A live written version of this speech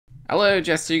Hello,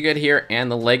 justtwogood here, and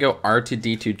the LEGO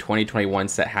R2-D2 2021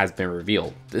 set has been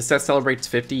revealed. This set celebrates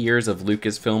 50 years of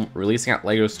Lucasfilm, releasing at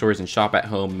LEGO stores and shop at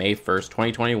home May 1st,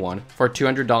 2021 for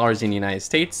 $200 in the United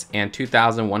States and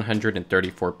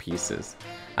 2,134 pieces.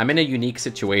 I'm in a unique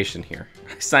situation here.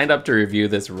 I signed up to review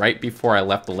this right before I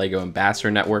left the LEGO Ambassador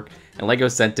Network, and LEGO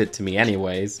sent it to me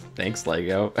anyways. Thanks,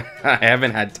 LEGO. I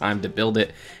haven't had time to build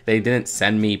it. They didn't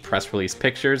send me press release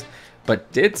pictures,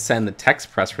 but did send the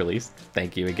text press release,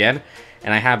 thank you again,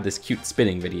 and I have this cute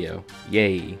spinning video,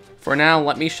 yay. For now,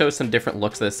 let me show some different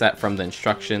looks of the set from the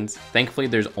instructions. Thankfully,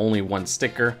 there's only one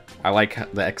sticker. I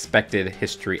like the expected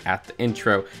history at the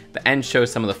intro. The end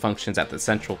shows some of the functions at the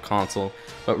central console,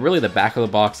 but really the back of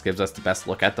the box gives us the best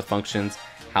look at the functions,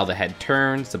 how the head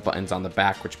turns, the buttons on the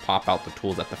back which pop out the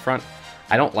tools at the front.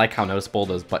 I don't like how noticeable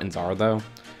those buttons are though.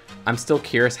 I'm still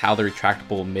curious how the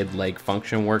retractable mid-leg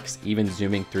function works, even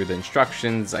zooming through the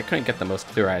instructions. I couldn't get the most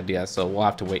clear idea, so we'll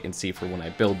have to wait and see for when I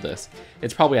build this.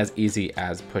 It's probably as easy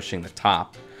as pushing the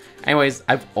top. Anyways,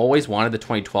 I've always wanted the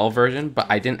 2012 version, but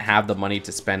I didn't have the money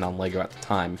to spend on LEGO at the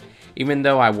time. Even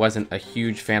though I wasn't a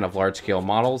huge fan of large-scale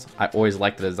models, I always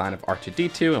liked the design of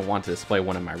R2-D2 and wanted to display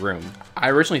one in my room. I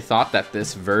originally thought that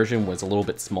this version was a little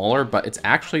bit smaller, but it's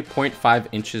actually 0.5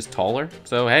 inches taller,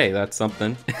 so hey, that's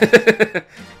something.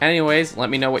 Anyways, let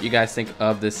me know what you guys think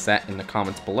of this set in the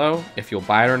comments below, if you'll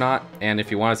buy it or not, and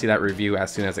if you want to see that review as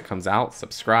soon as it comes out,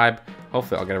 subscribe.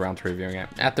 Hopefully I'll get around to reviewing it.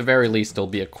 At the very least, it'll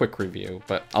be a quick review,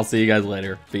 but I'll see you guys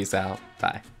later. Peace out.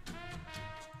 Bye.